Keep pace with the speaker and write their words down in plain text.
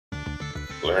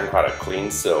Learn how to clean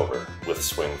silver with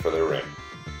Swing for the Ring.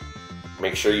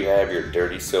 Make sure you have your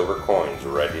dirty silver coins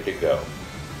ready to go.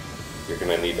 You're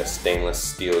going to need a stainless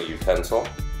steel utensil,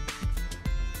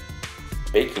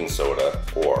 baking soda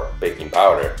or baking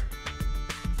powder,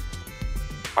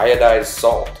 iodized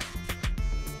salt,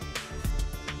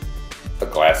 a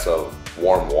glass of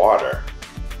warm water,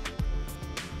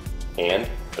 and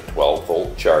a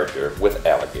 12-volt charger with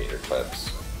alligator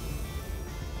clips.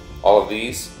 All of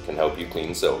these can help you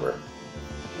clean silver.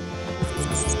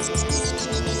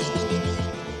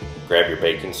 Grab your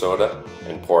baking soda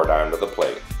and pour it onto the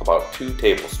plate. About 2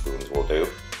 tablespoons will do.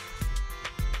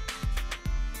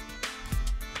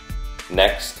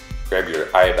 Next, grab your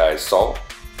iodized salt,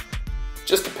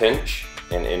 just a pinch,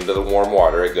 and into the warm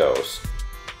water it goes.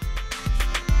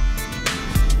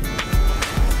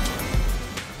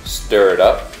 Stir it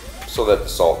up so that the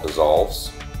salt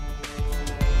dissolves.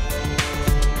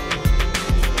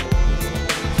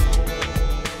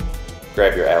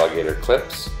 Grab your alligator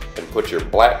clips and put your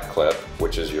black clip,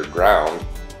 which is your ground,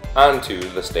 onto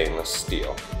the stainless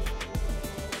steel.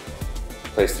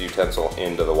 Place the utensil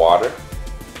into the water.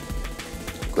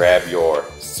 Grab your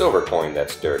silver coin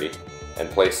that's dirty and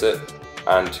place it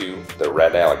onto the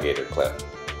red alligator clip,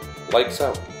 like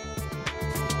so.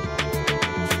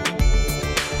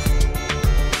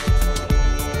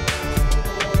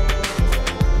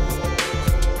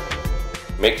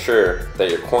 Make sure that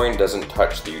your coin doesn't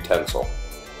touch the utensil.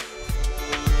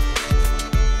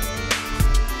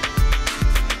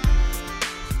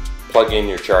 Plug in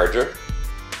your charger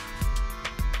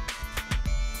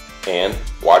and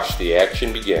watch the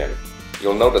action begin.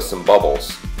 You'll notice some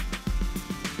bubbles.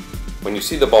 When you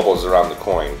see the bubbles around the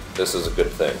coin, this is a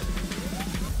good thing.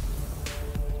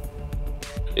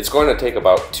 It's going to take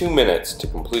about 2 minutes to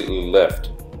completely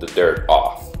lift the dirt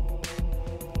off.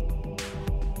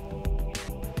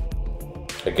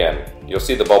 Again, you'll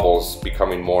see the bubbles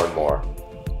becoming more and more.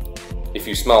 If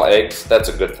you smell eggs, that's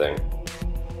a good thing.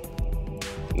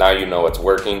 Now you know it's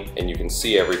working and you can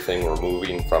see everything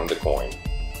removing from the coin.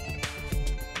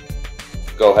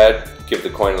 Go ahead, give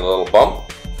the coin a little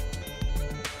bump,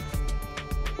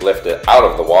 lift it out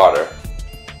of the water,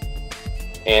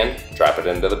 and drop it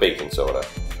into the baking soda.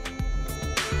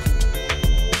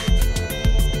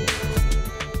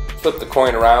 Flip the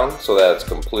coin around so that it's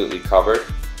completely covered,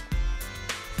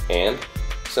 and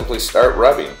simply start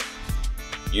rubbing.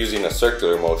 Using a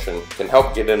circular motion can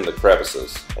help get into the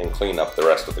crevices and clean up the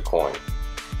rest of the coin.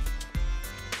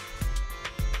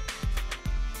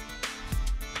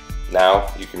 Now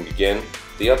you can begin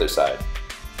the other side.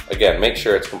 Again, make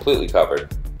sure it's completely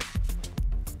covered.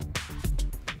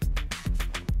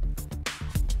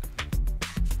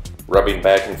 Rubbing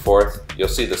back and forth, you'll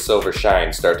see the silver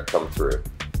shine start to come through.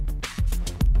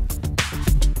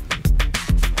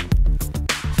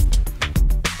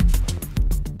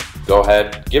 Go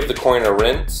ahead, give the coin a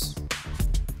rinse,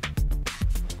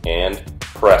 and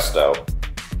presto,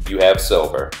 you have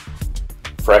silver.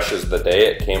 Fresh as the day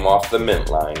it came off the mint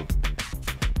line.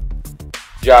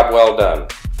 Job well done.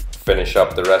 Finish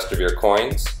up the rest of your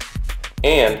coins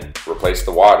and replace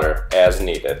the water as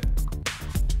needed.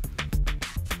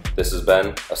 This has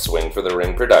been a Swing for the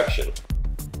Ring production.